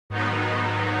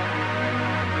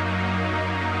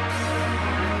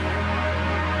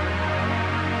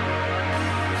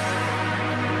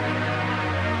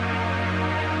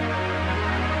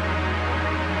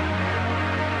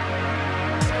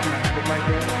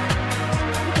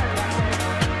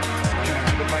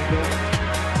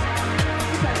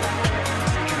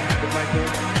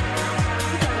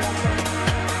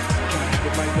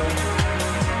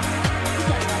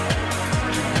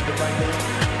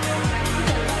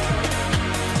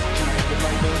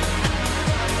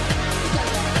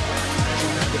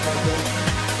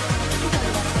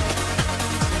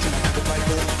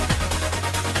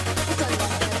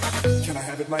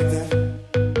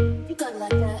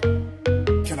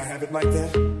have it like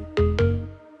that?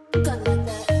 You got it like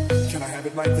that. Can I have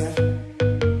it like that?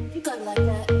 You got it like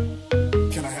that.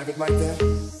 Can I have it like that?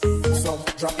 So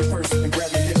drop your purse and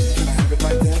grab your hip. Can I have it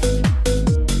like that?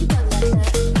 You got it like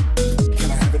that.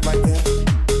 Can I have it like that?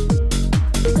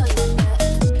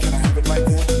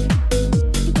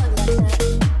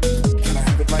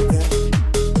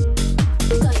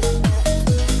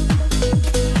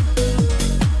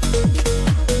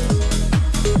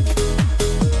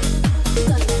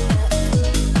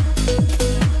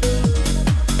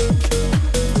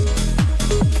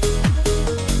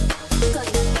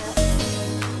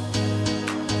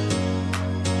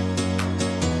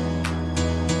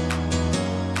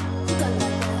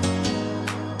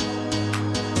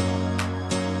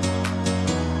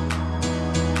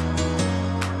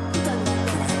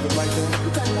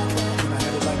 You got it like that. Can I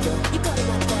have it like that? You got it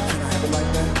like that. Can I have it like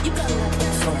that? You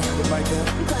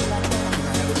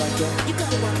got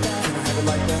it like that.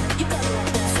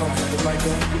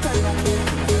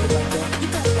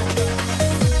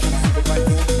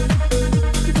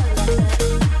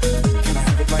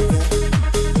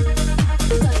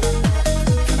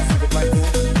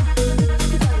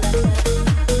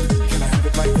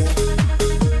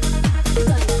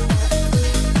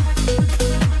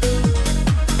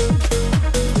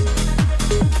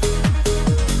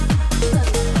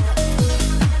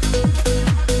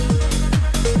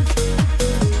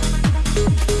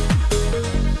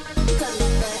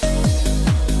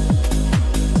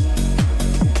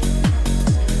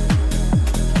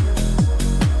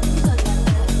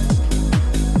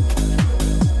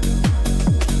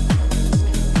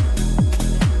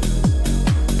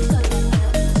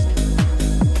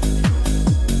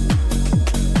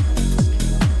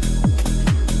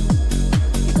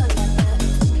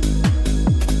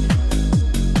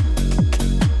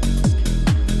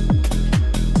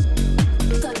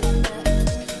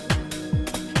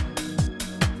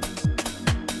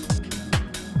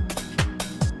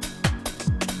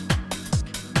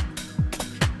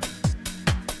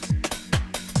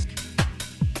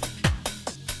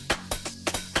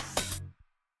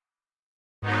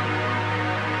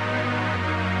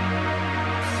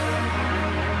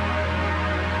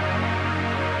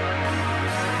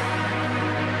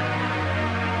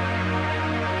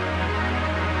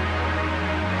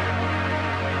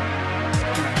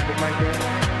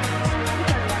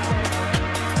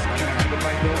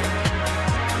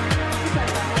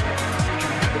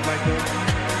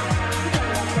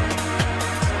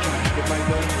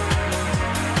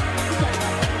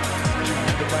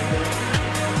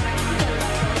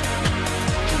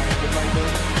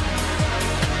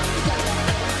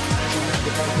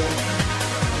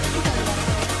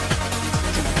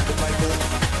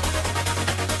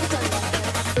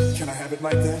 Can I have it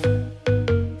like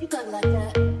that? You got it like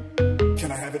that.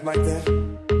 Can I have it like that?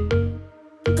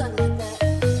 You got it like that.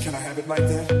 Can I have it like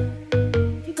that?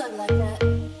 You got it like that.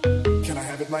 Can I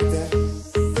have it like that?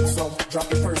 So drop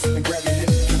your purse and grab your hip.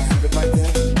 Can I have it like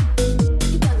that?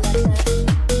 You got it like that.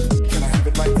 Can I have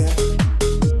it like that?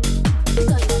 You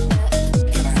got it like that.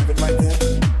 Can I have it like that?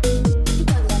 You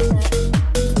got it like that.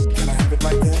 Can I have it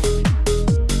like that? You got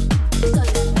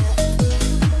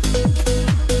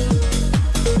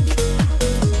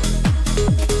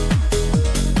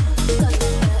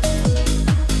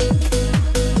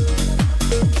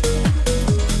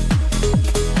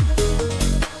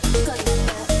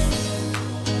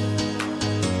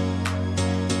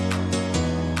like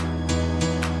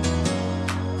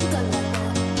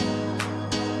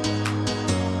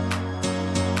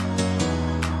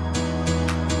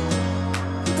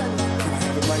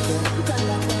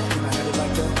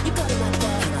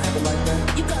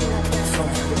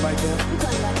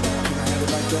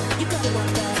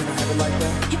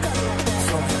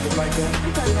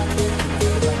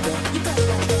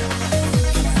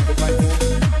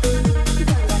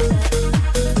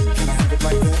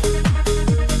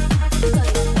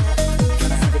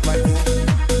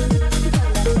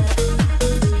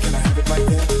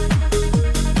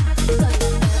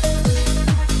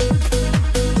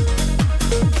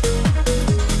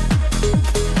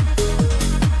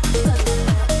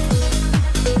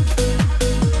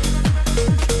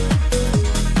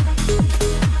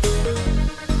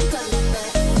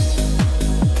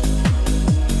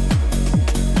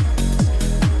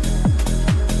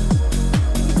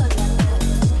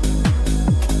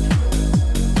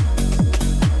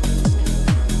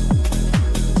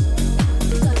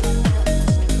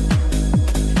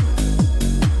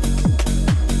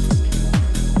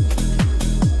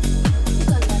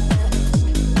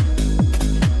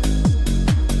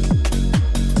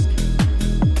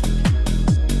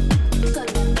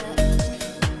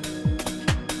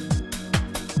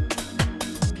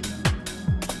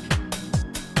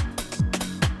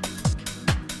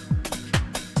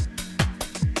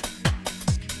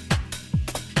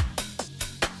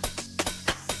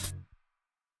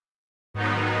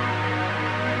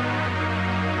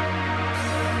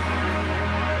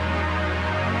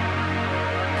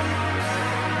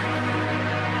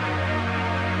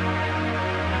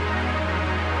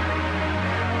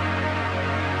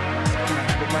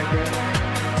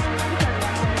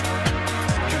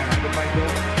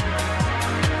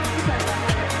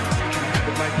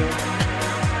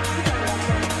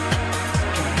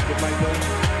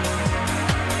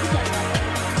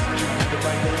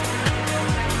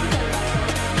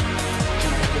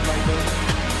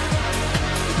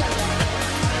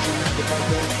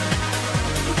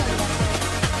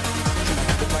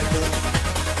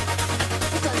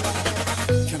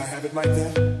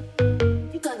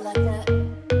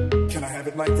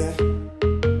like that?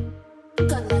 You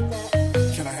got it like that.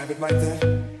 Can I have it like that?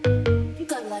 You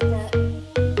got it like that.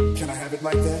 Can I have it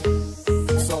like that?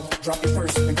 So drop your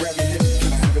purse and grab your hip.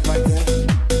 Can I have it like that?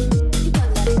 You got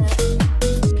it like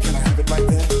that. Can I have it like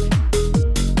that?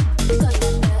 You got it like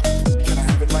that. Can I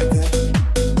have it like that? You got it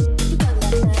like that. Can I have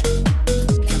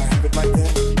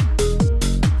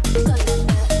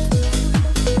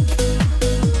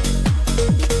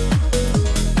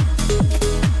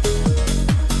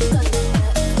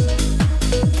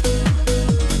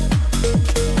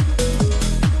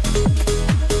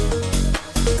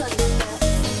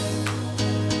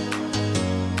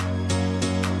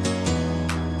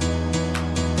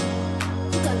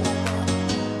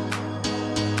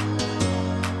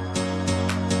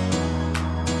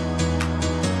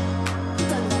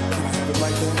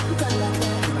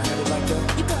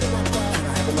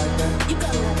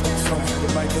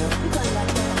it like that?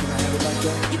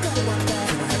 You got it like that.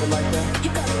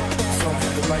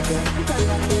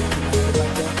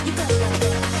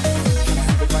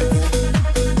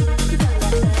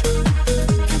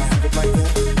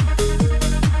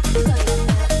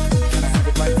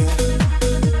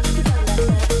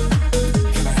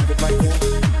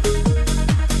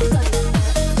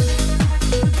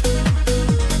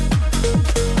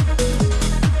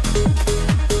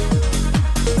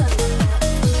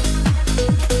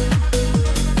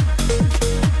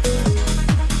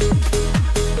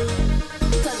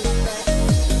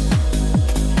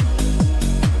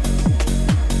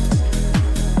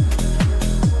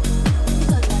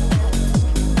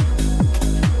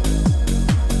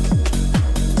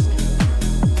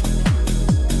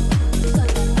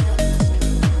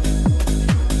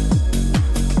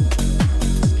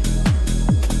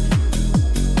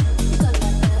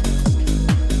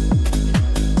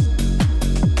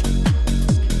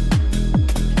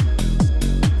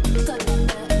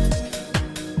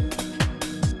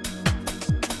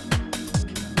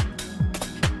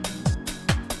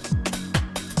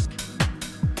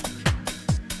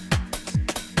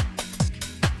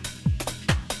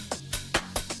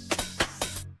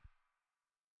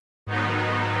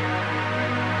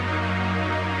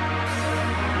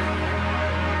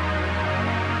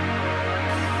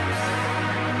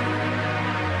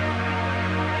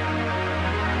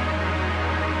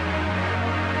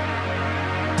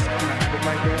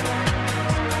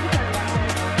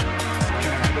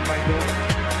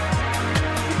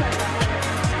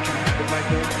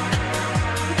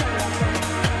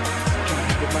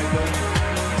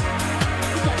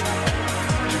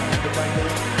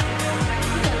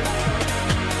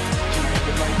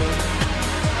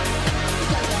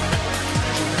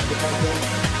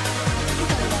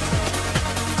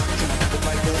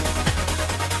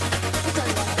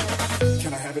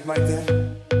 Can I have it like that?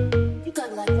 You got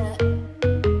it like that.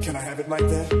 Can I have it like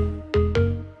that?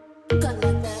 You got it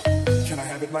like that. Can I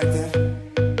have it like that?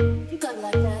 You got it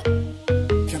like that.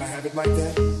 Can I have it like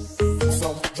that?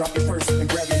 So drop your purse and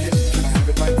grab your hip. Can I have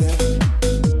it like that?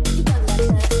 You got it like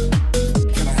that.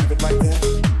 Can I have it like that?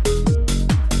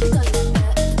 You got it like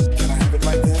that. Can I have it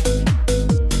like that?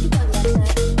 You got it like that.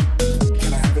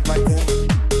 Can I have it like that?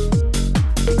 You got it like that.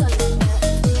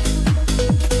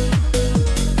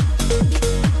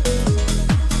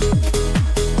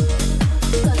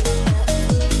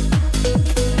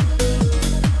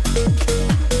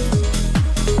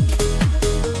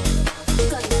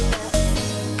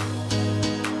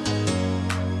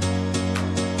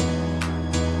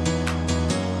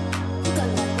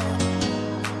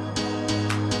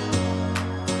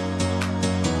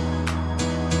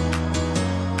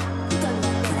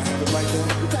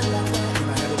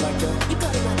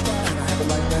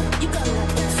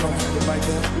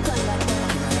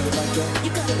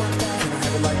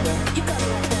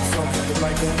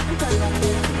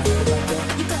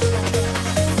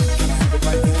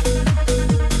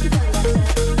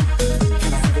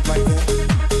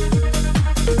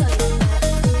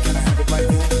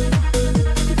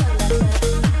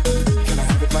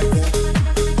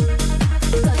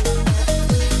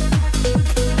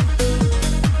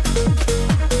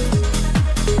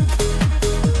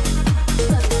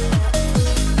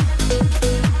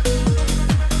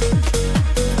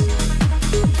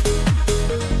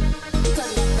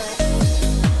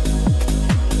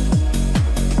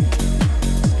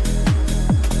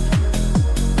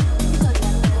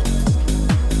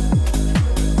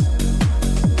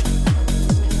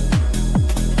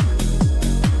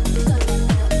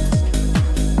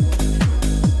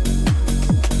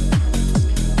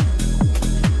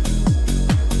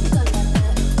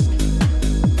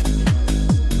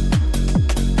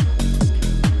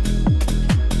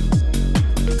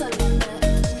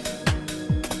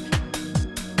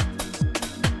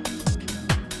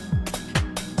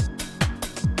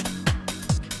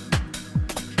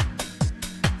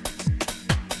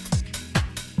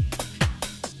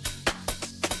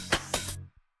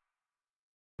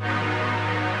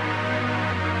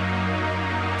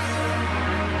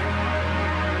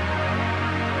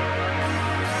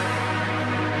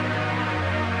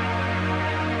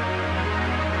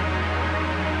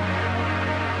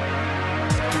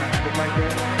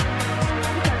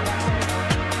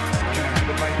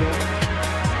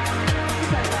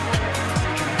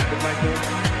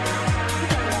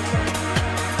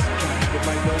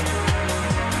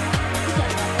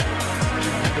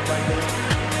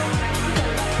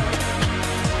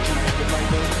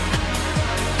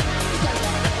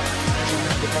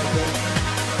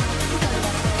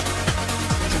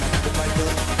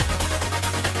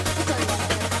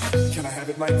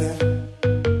 like that?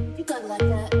 You got it like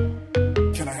that.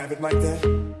 Can I have it like that?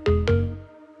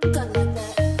 You got it like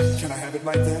that. Can I have it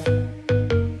like that?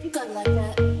 You got it like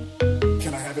that.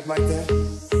 Can I have it like that?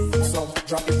 So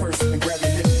drop your purse and grab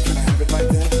your hip. Can I have it like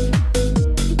that?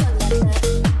 You got it like that.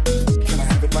 Can I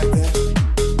have it like that?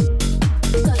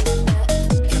 You got it like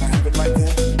that. Can I have it like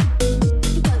that? You got it like that.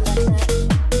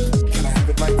 Can I have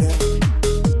it like that?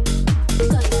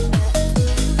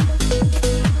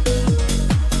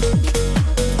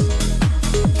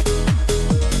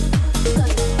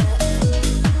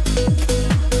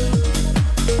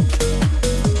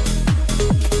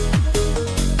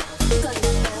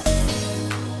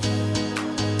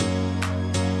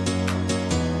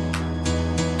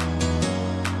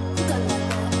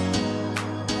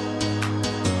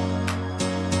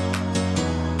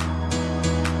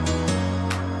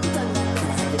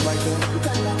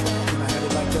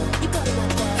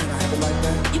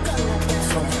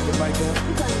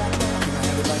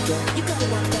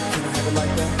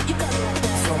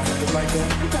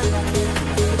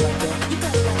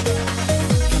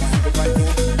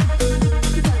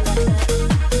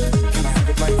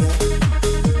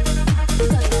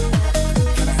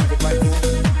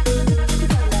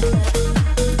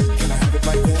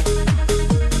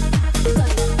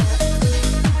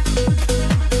 got it like that.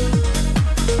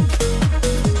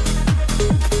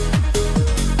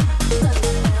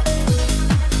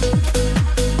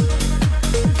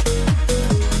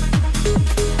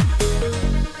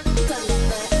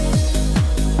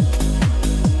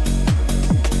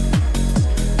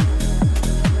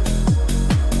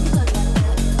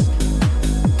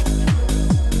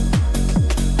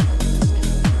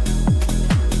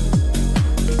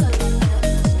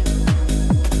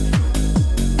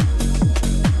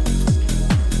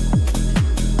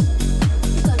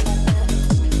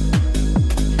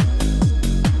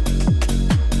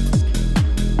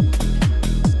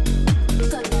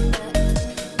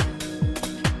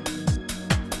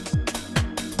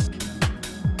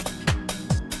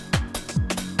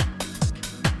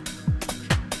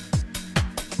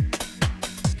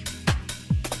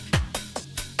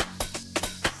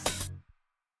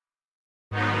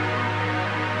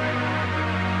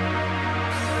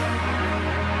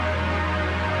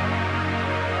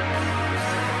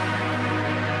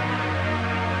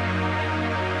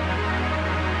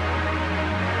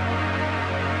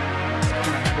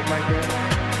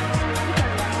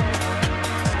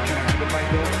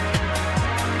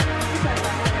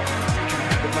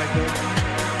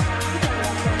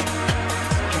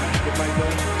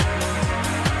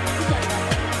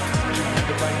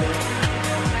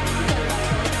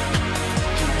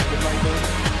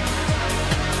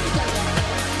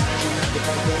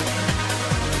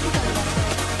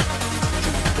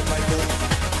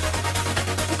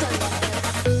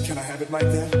 Can I have it like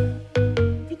that?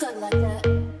 You got it like that.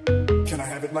 Can I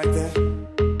have it like that?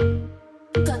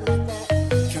 You got it like that.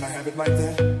 Can I have it like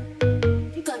that?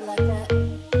 You got it like that.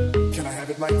 Can I have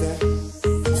it like that?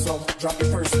 So drop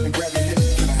your purse and grab your hip.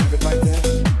 Can I have it like that?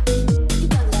 You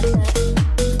got it like that.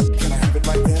 Can I have it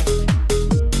like that?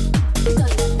 You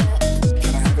got it like that.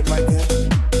 Can I have it like that?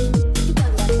 You got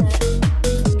it like that.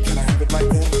 Can I have it like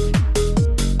that? You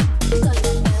got it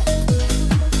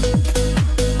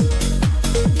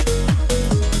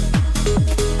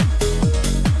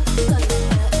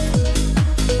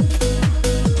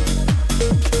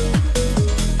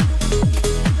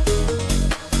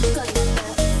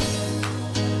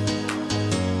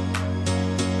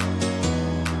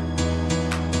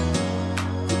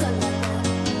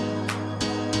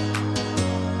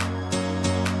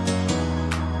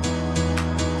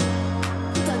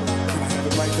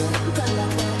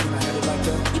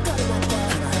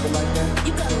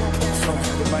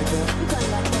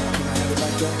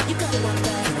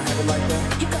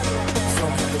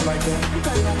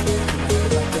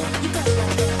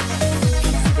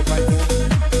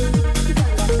that.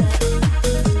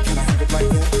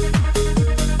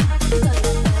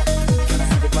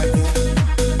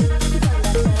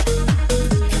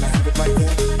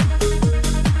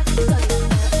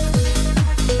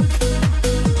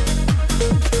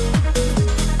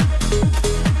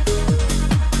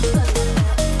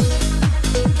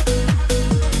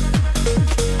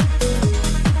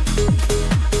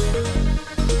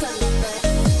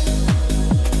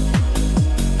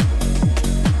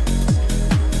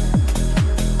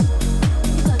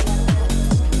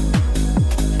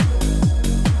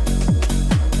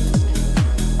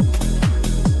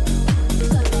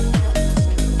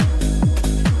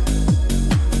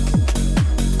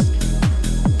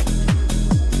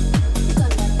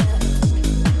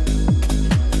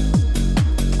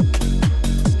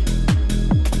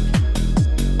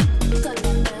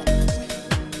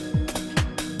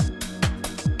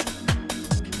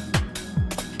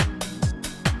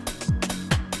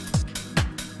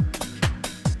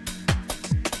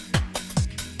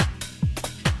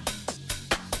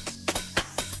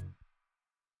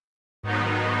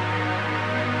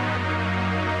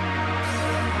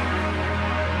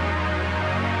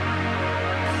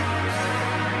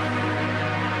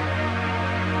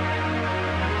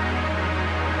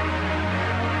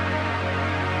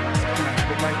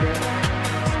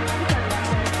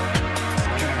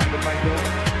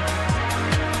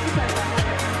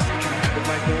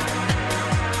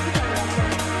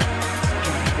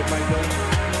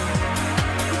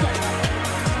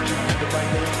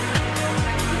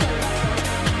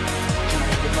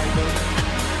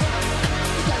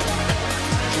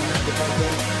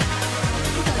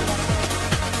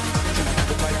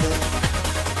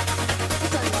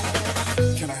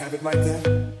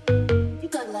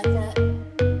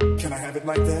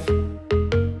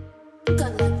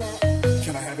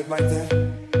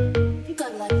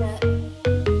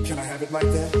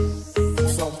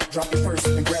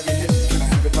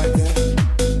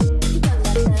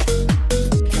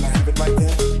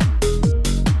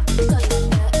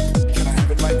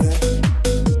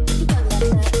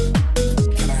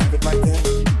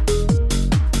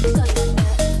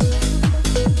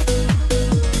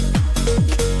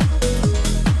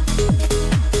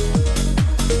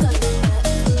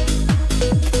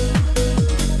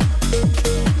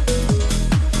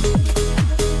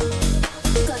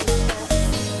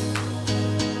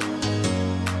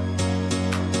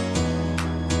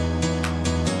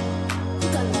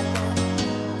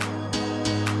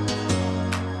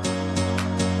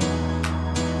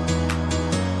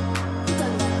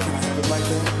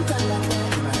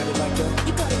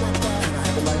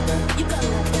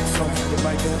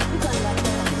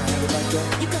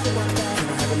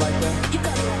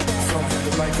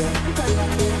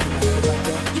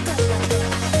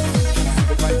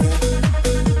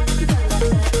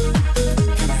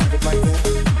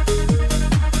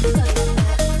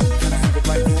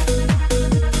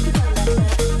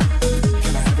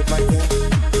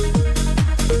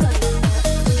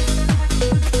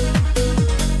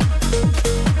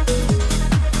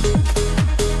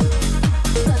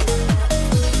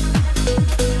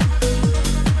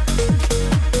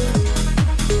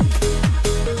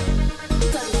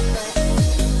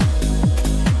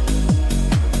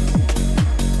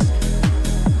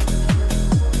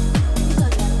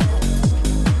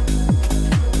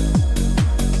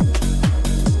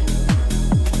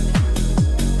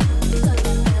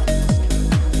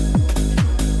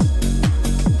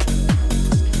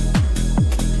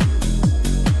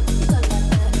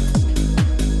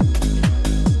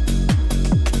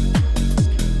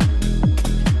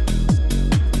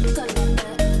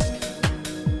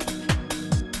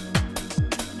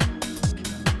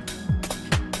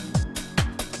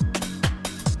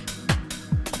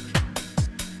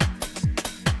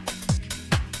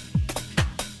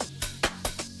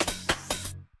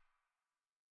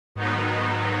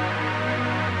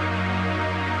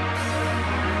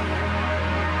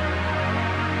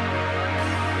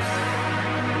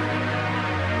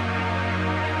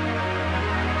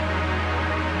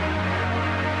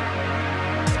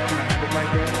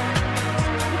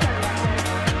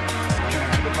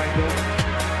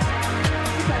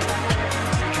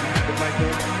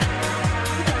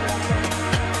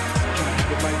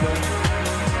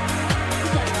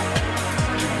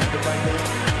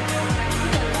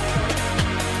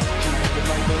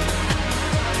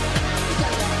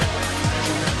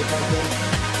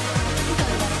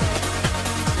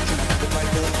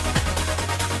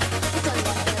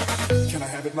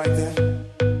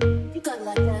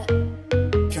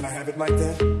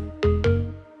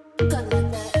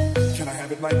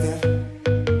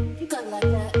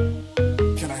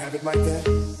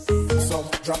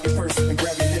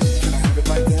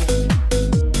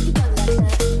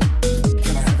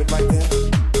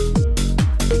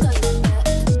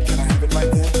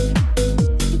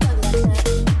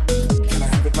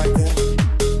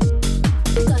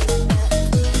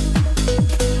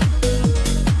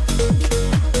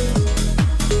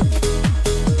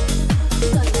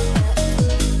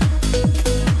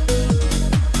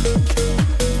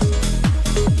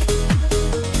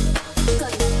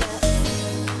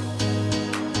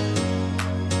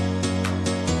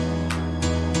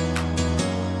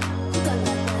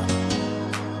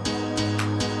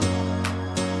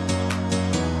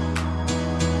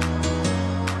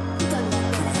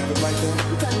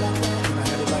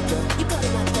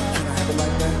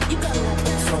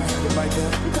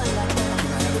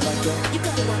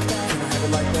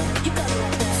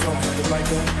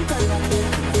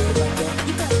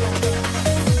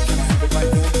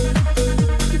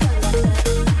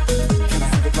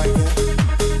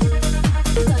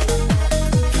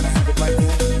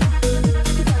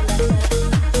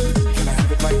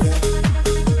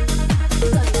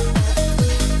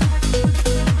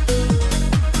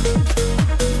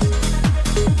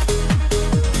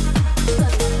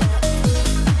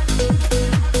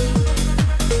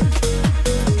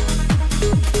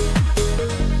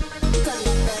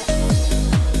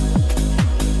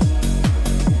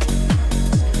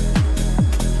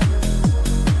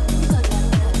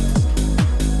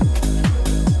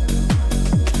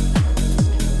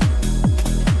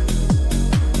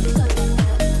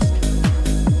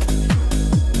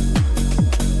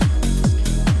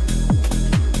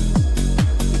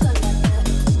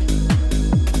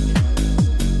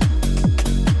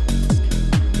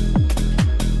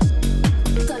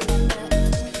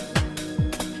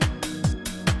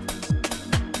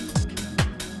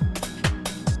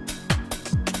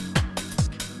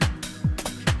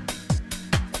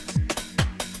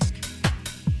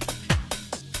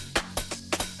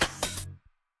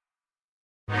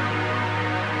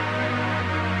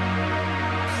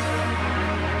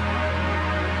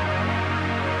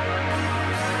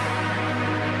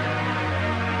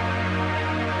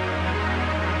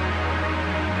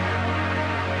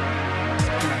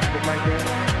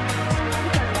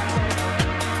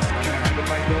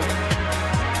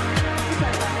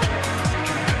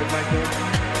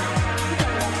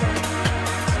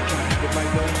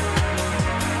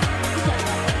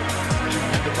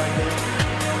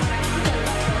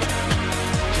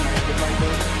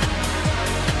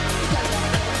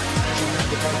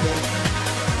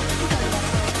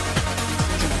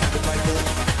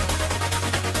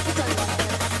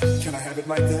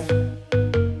 like that?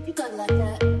 You got it like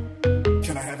that.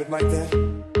 Can I have it like that?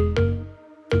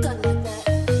 You got it like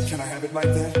that. Can I have it like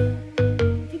that?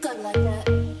 You got it like that.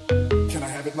 Can I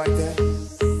have it like that?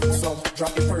 So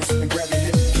drop your purse and grab your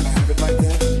hip. Can I have it like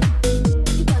that?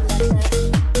 You got it like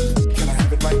that. Can I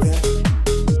have it like that?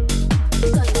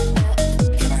 You got it like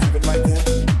that. Can I have it like that?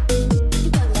 You got it like that.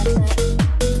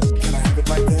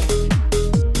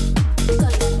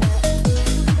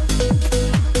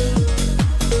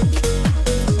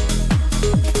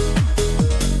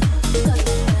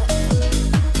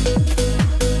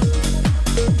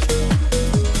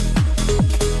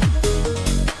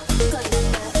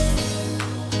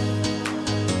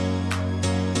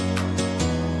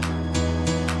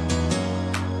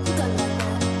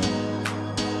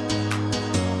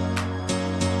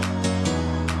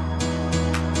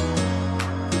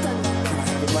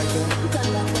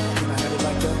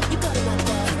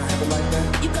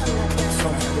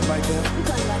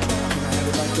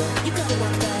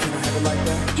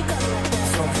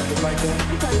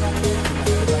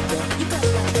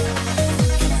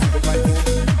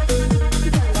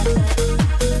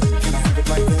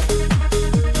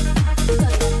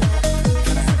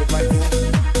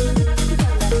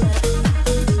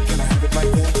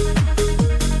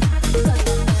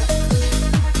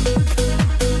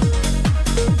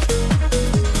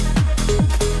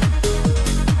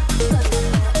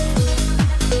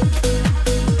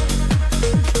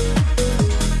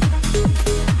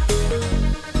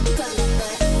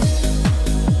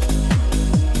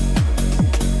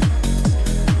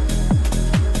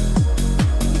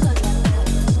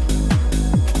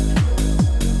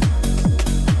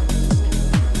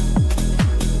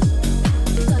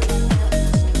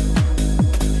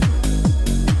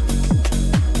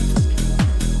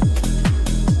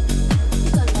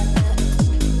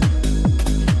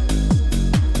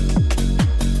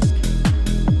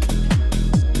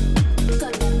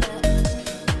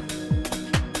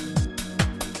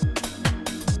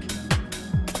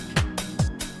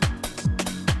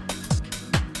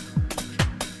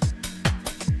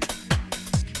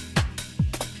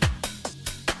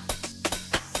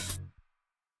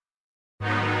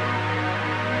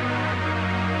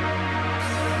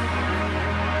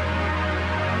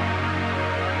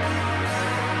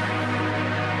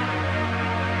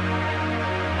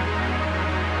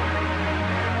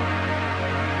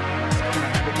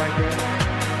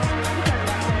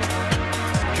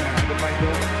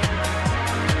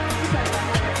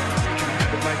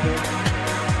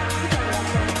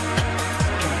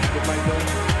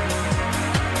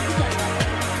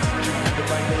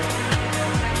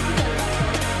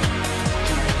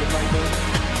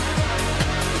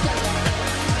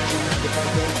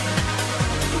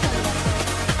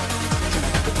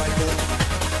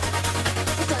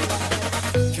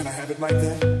 Can I have it like that? You got it like that. Can I have it like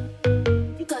that?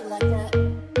 You got it like that.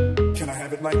 Can I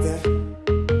have it like that?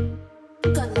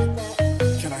 You got it like that.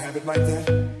 Can I have it like that?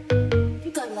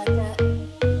 You got it like that.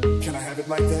 Can I have it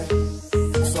like that?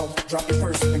 So drop your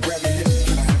purse and grab your hip.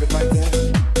 Can I have it like that?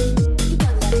 You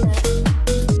got it like that.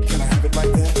 Can I have it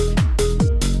like that?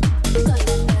 You got it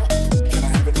like that. Can I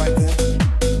have it like that?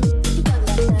 You got it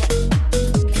like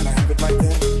that. Can I have it like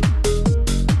that? You got it like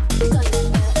that.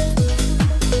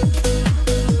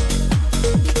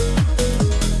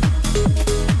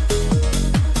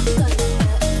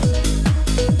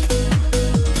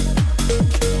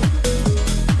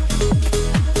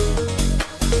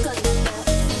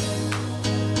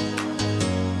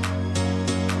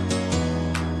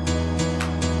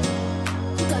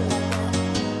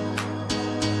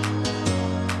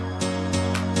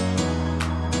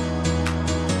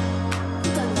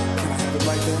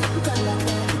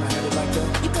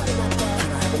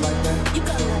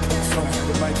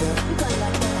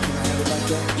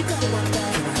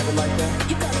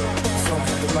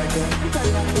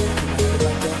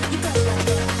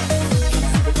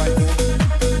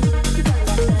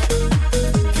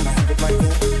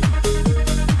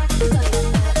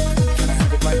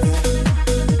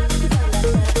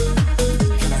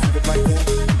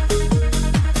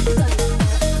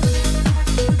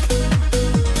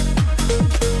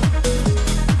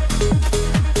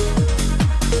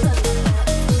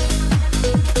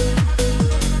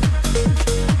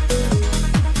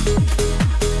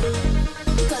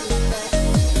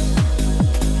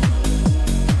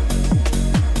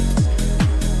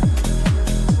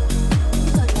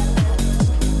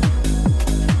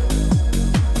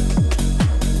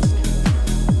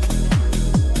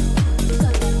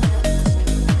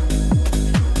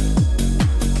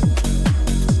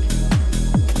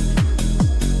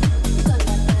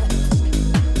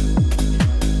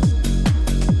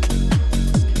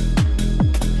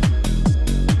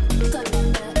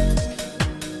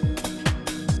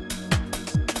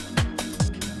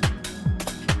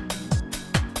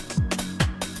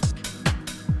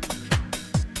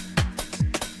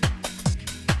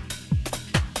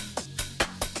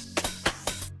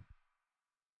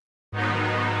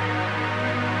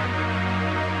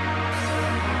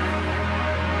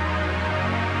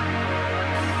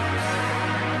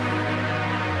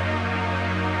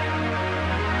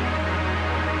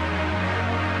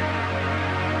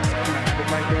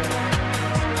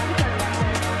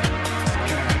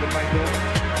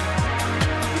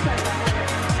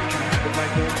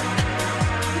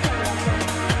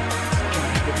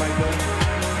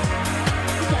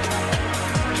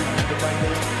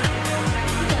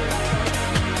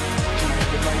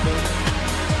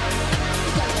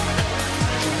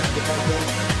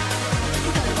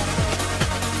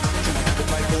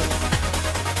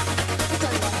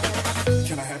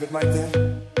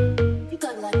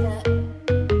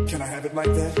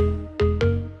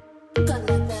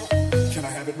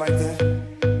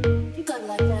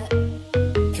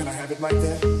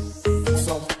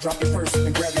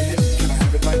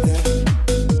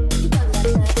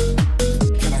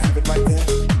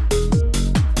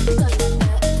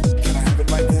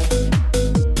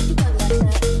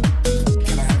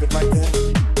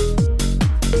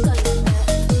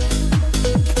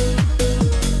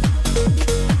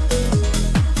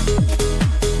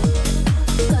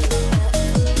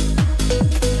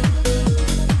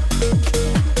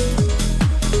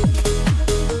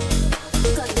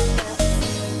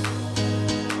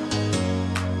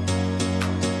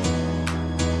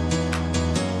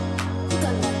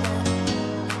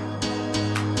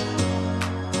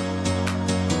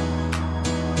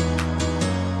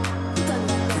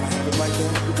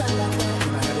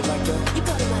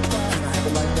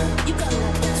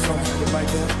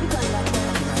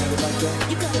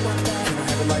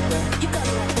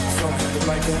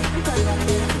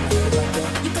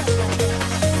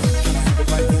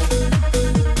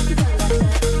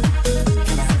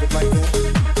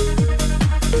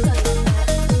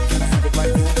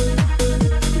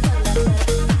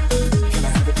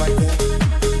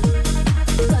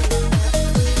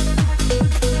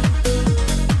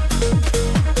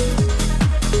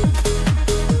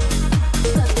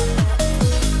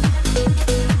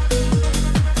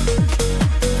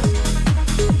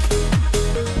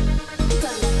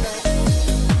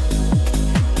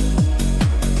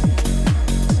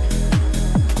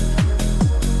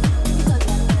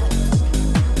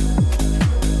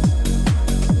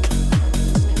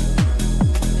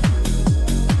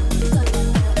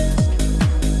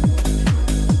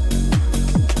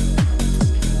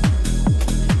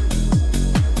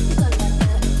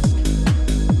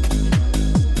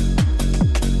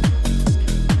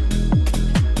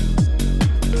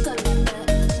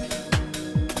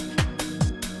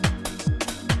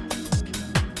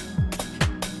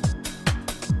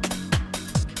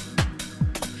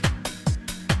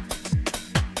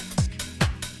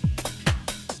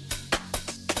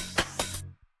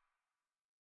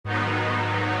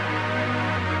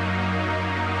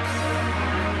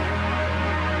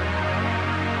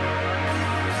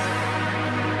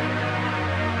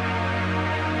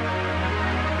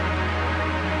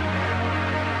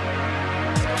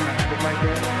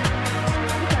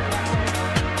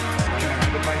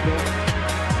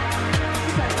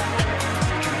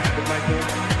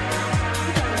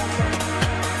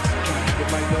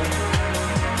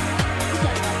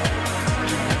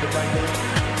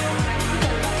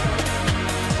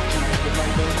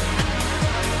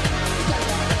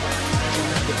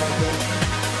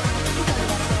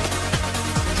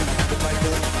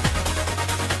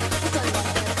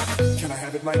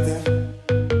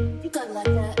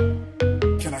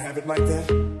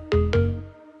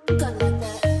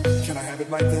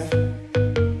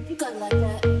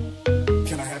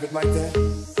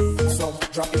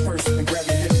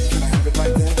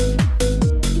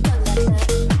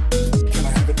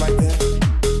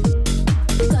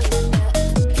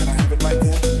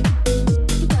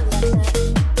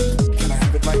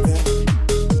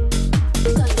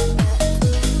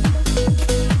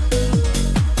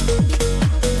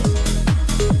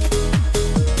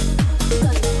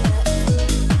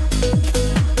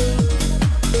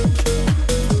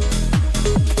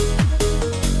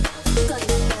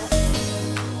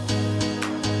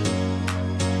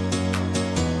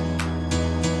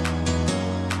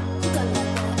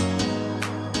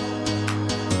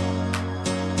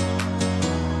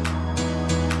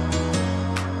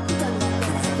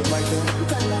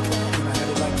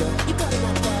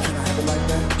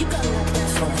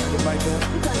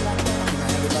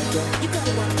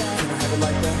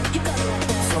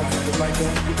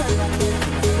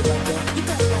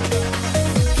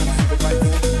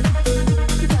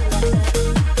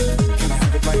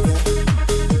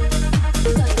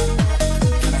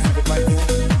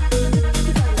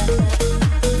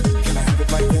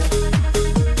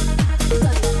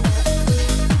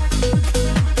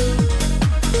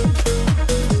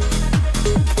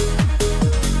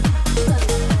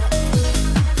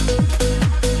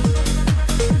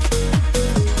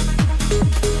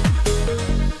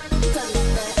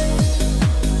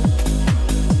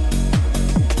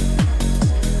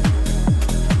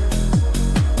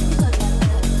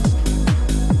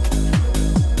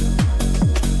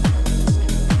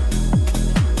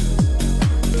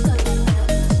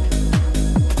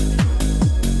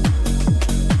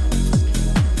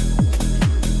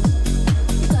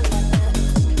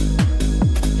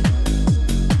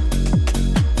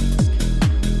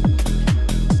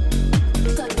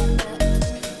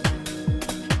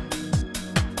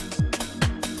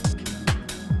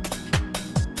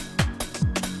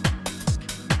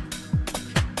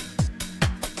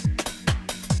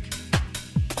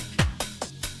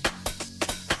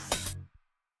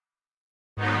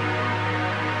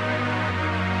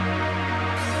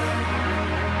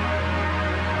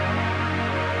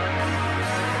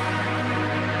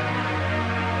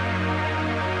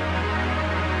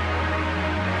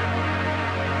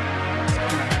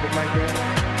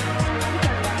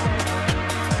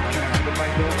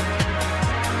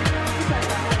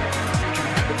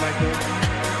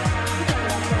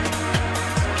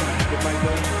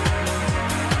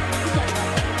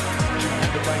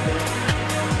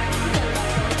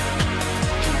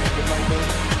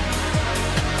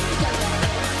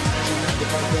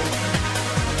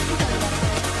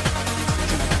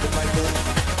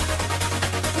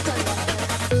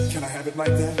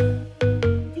 like that?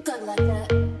 You got it like that.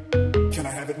 Can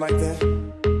I have it like that?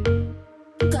 You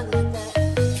got it like that.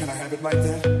 Can I have it like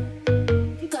that?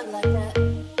 You got it like that.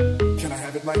 Can I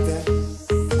have it like that?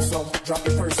 So drop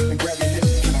your purse and grab your hip.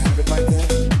 Can I have it like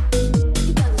that?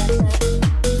 You got it like that.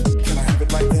 Can I have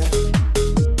it like that?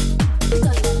 You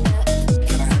got it like that.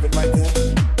 Can I have it like that?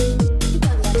 You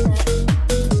got it like that.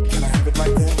 Can I have it like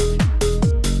that? You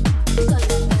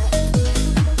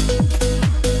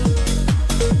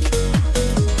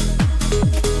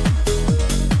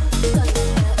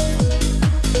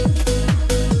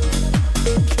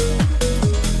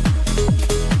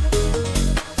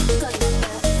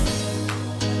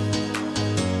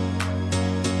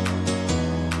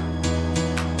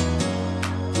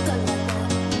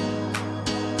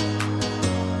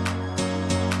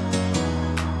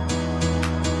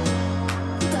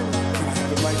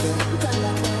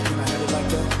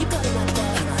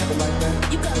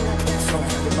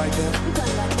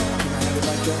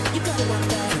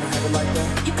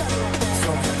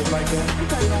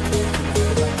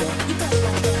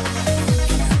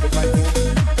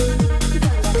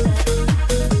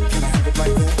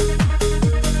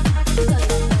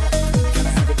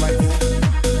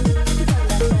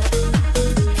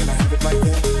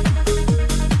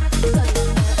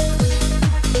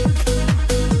it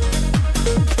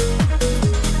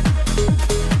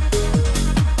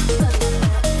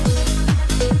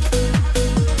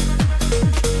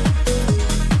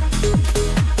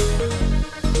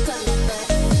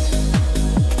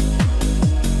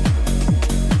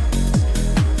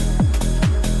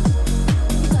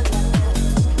that.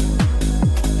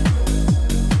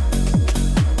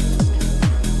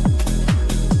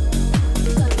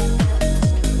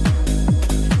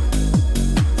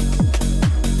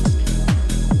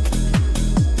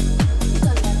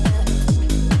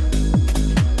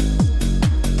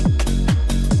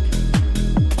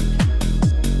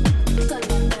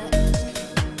 Can I have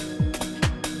it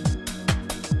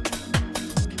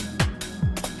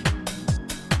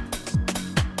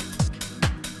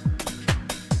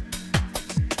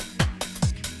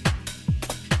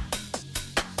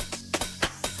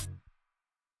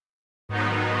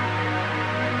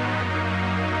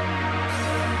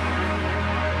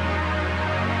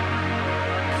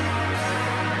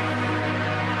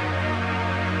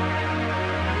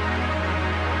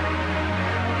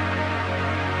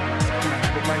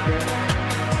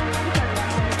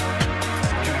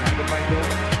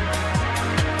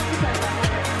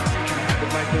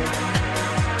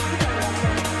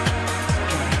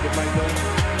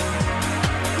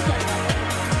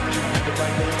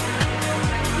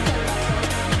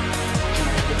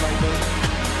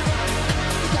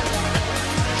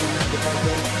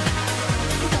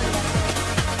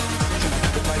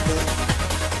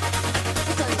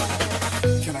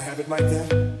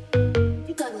that?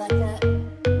 You got it like that.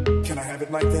 Can I have it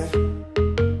like that?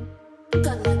 You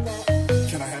got it like that.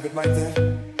 Can I have it like that?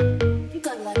 You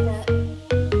got it like that.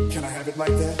 Can I have it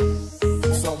like that?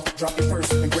 So drop your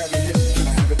purse and grab your hip. Can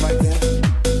I have it like that?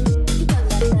 You got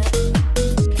it like that.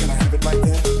 Can I have it like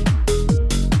that?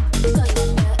 You got it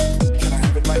like that. Can I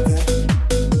have it like that?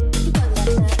 You got it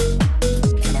like that.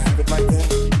 Can I have it like that?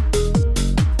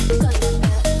 You got it like that.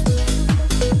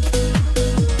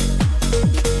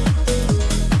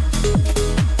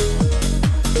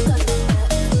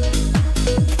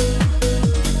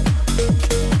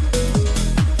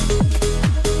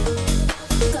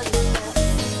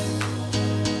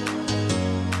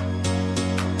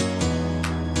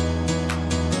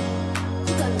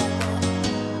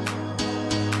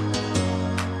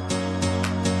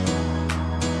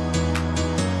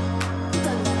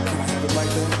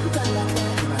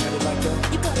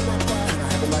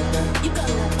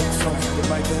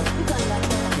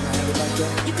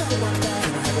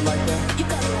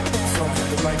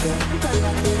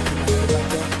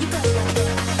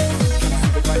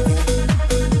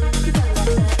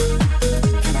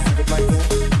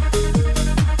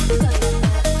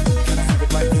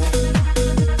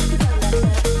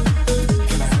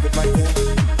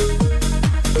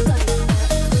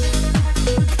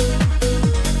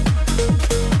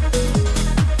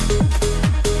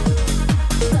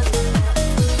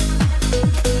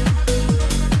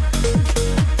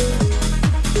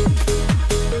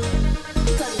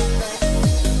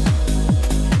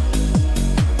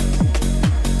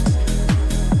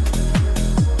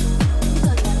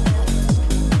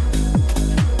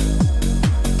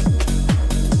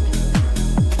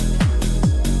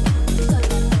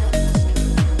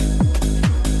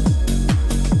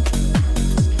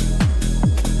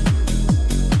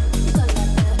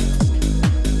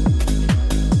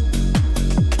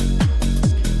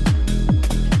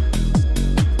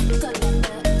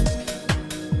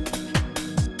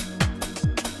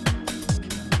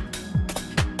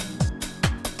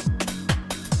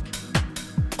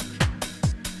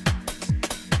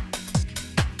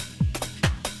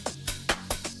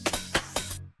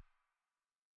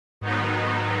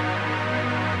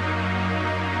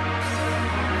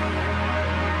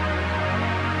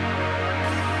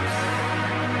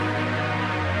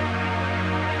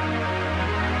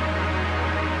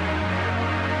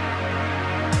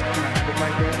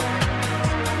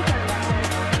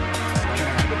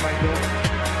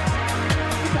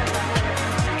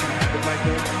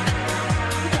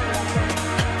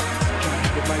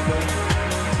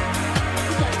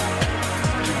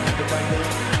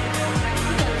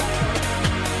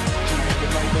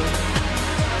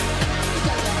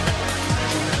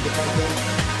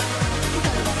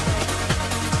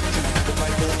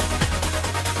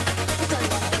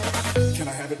 Can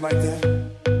I have it like that?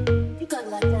 You got it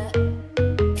like that.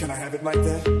 Can I have it like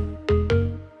that?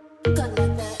 You got it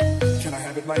like that. Can I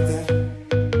have it like that?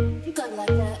 You got it like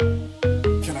that.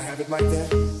 Can I have it like that?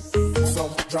 So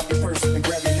drop your purse and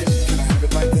grab your hip. Can I have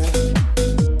it like that?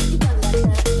 You got it like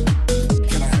that.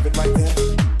 Can I have it like that?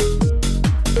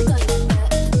 You got it like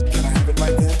that. Can I have it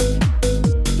like that?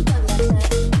 You got it like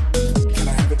that. Can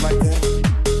I have it like that?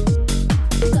 You got it like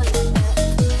that.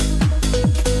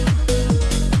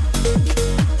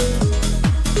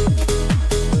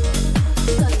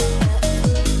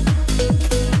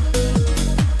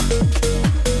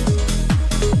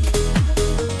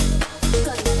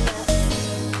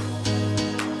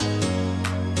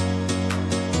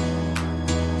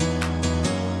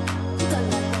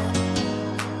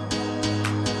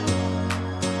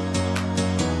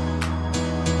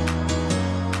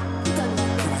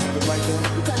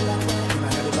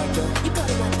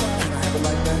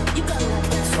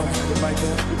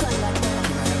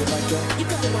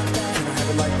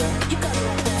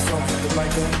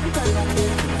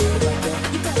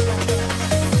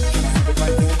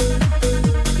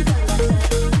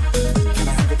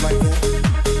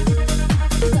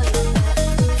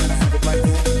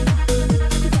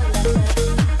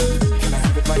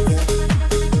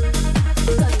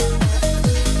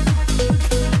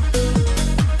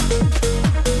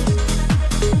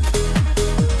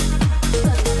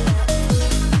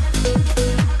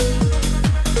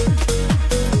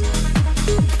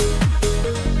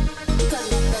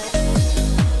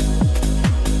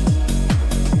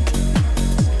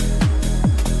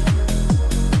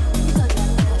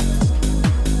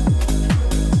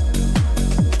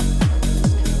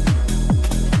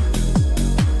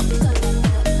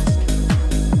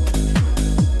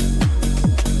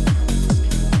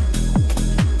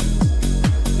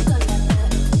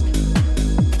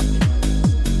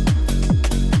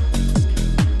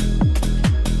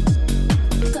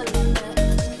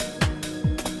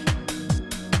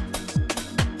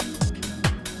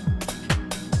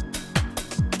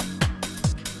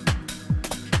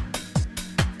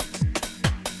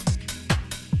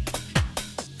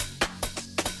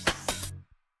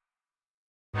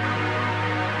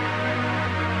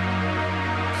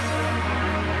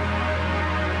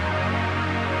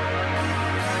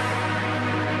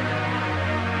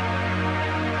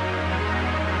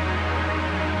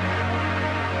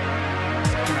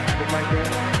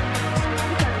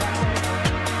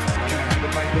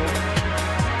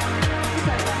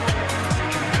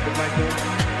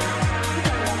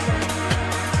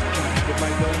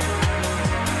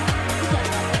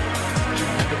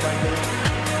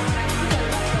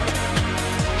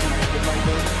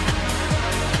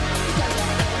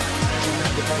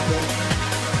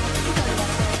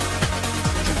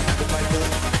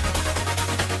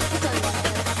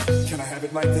 Can I have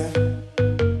it like that?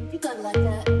 You got it like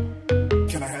that.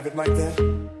 Can I have it like that?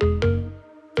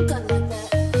 You got it like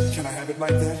that. Can I have it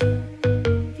like that?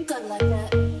 You got it like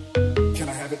that. Can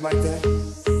I have it like that?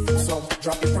 So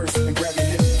drop your purse and grab your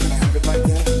hip. Can I have it like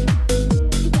that?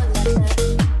 You got it like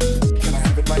that. Can I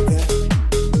have it like that?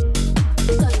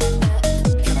 You got it like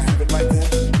that. Can I have it like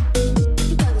that?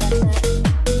 You got it like that.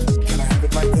 Can I have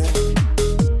it like that? You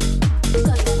got it like that.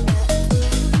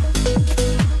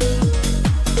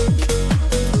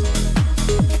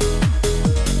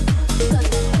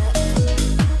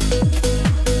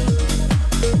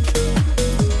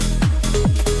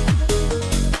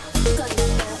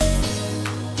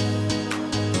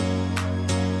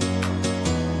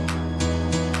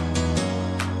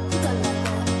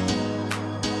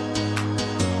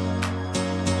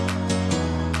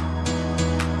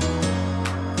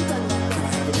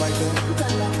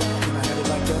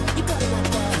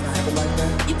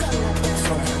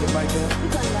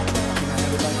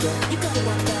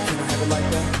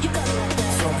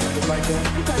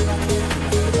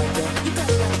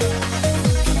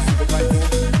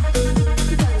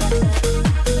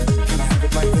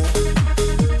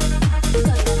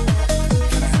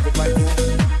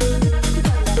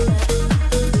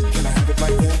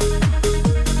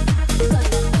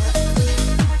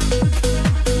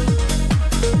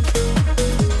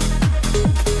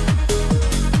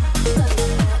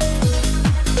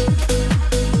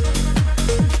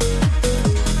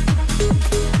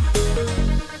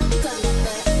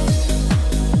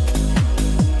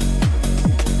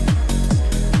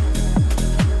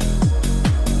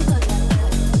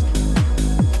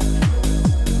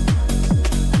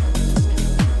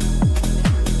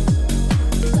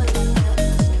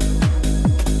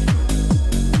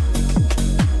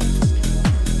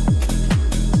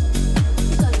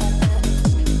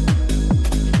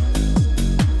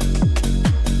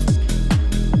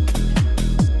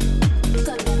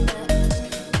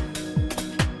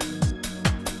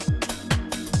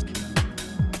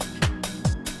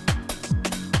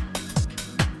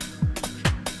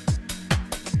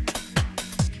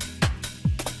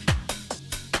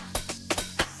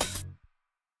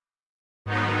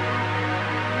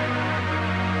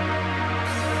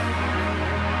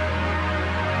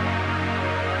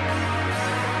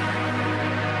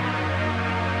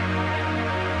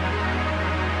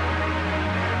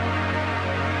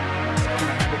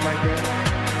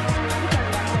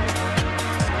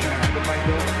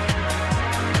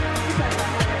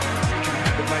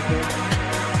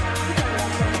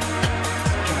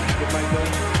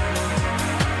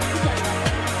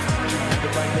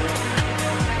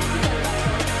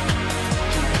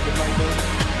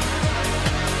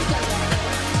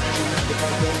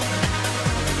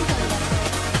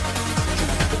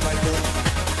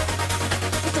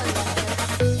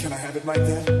 Can I have it like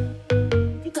that?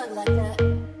 You got it like that.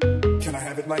 Can I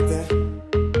have it like that?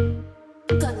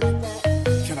 You got it like that.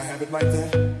 Can I have it like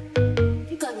that?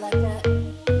 You got it like that.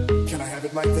 Can I have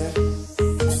it like that?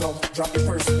 So drop your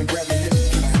purse and grab your hip.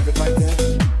 Can I have it like that?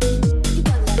 You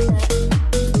got it like that.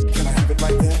 Can I have it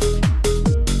like that?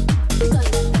 You got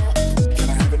it like that. Can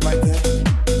I have it like that?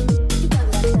 You got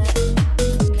it like that.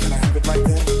 Can I have it like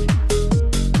that? You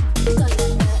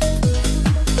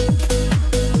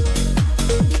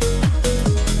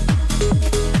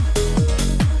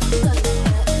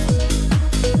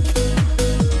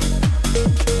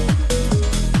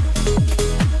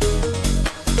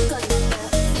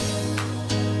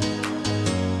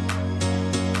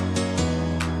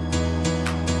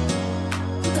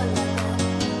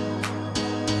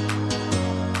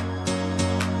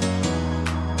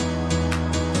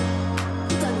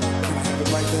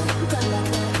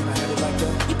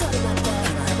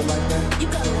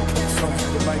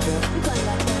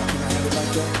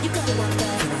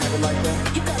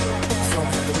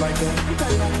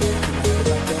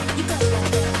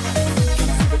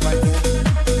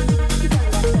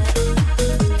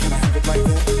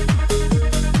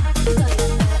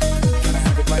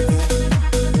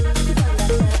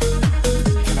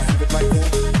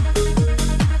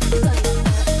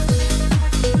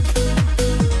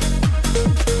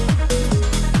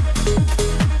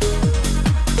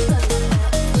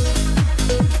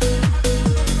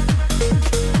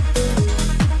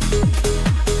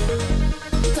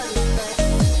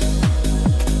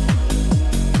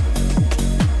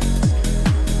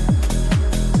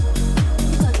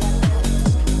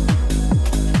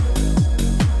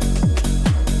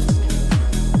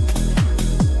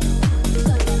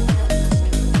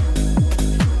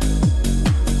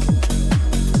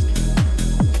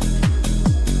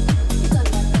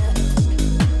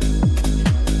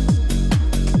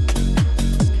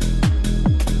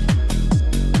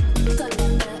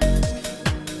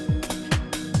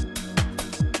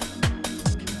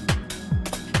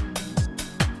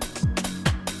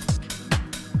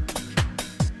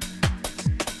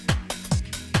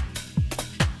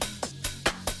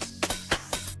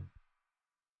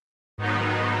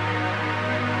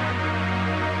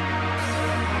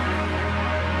it like that.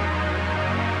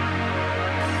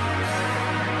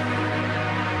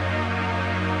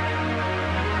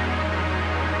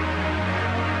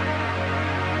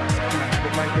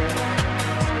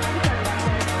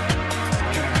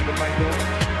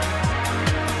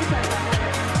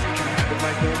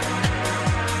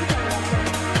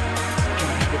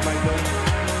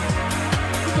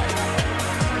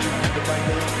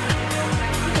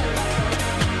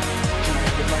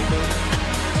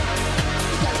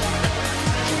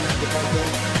 Can I have it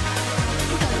like that?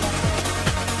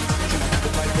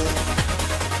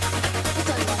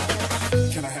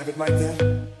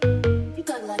 You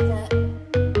got it like that.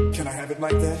 Can I have it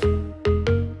like that?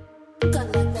 You got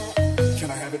it like that. Can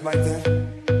I have it like that?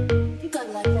 You got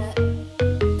it like that.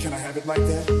 Can I have it like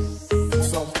that?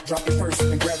 So drop your purse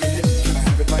and grab your hip. Can I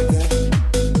have it like that?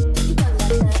 You got it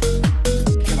like that.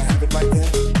 Can I have it like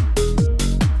that?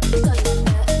 You got it like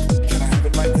that. Can I have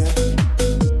it like that?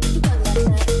 You got it like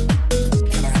that.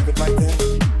 Can I have it like that?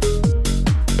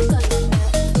 You got it like that.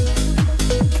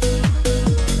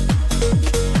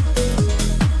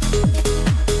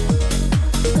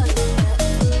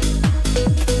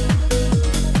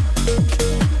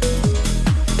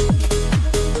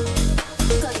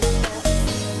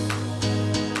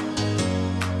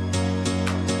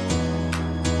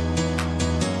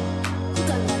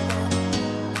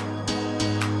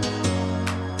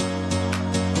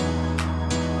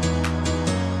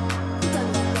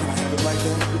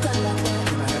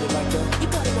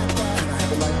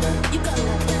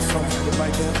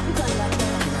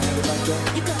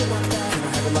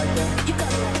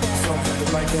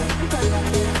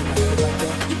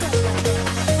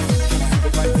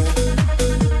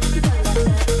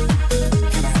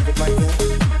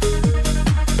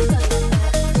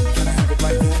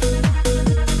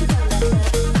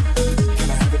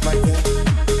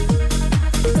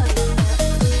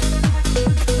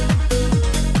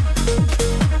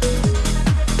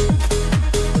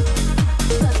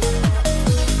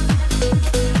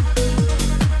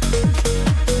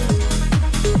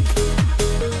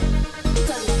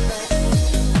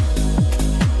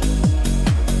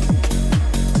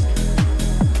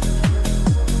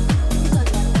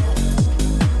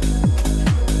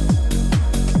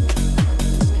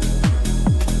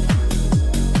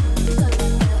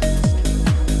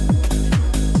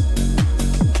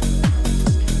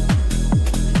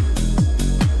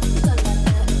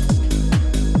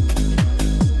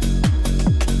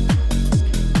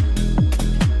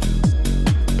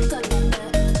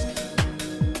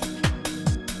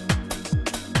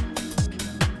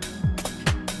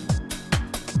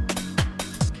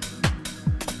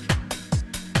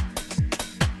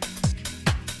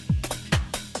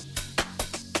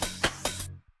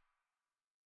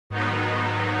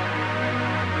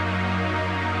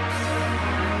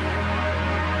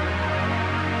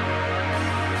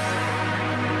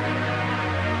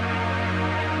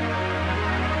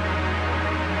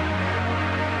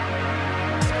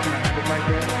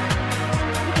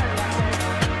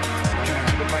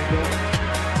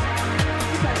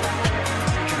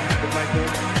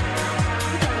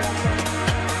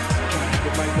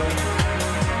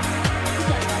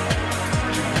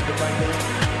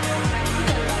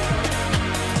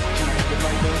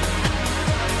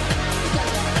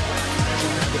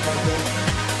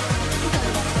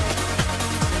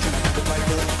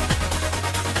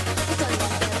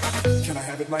 Can I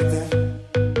have it like that?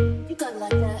 You got it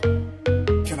like that.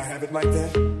 Can I have it like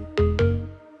that?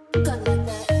 You got it like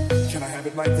that. Can I have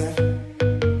it like that?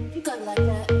 You got it like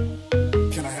that.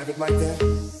 Can I have it like that?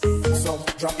 So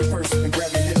drop your purse and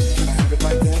grab your hip. Can I have it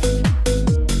like that?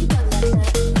 You got it like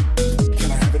that.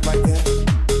 Can I have it like that?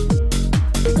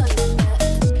 You got it like that.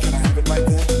 Can I have it like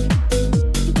that?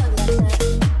 You got it like that.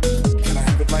 Can I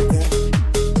have it like that? You got it like that.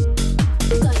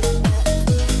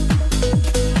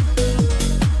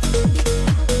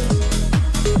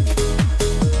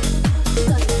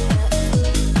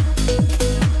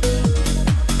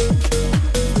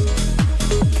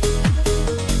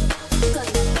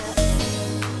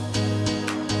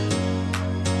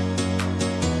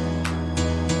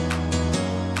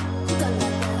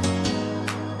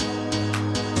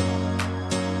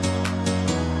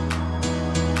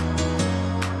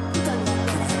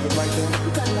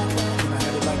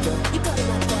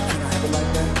 Can I have it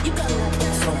like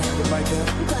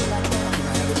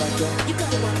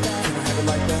that?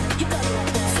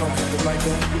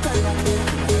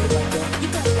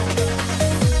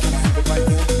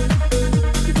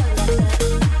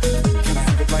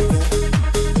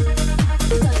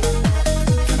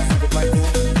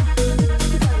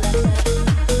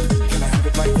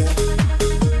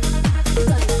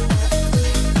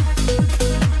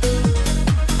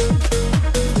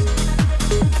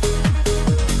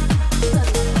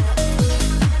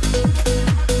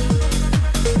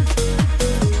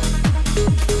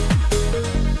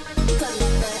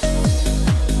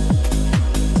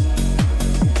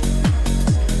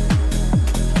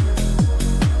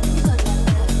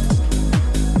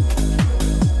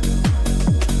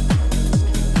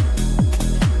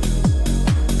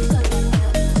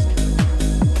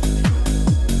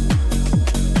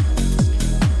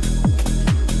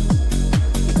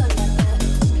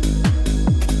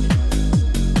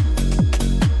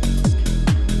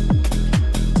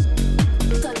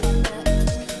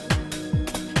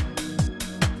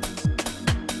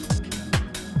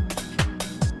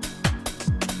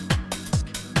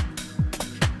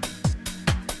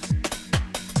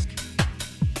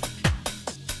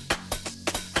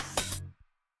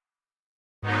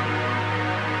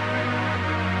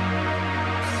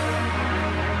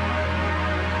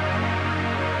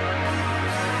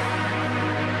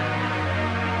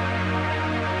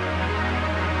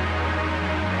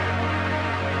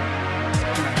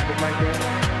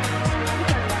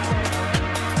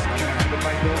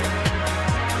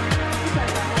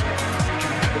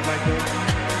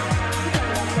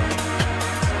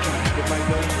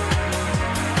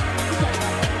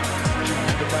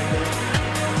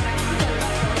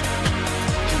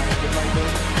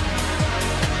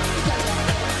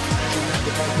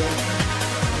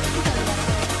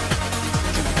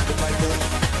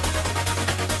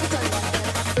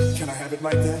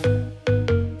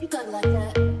 You got it like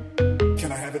that.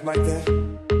 Can I have it like that?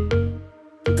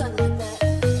 You got it like that.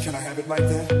 Can I have it like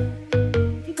that?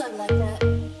 You got it like that.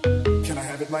 Can I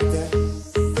have it like that?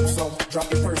 So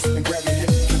drop your purse and grab your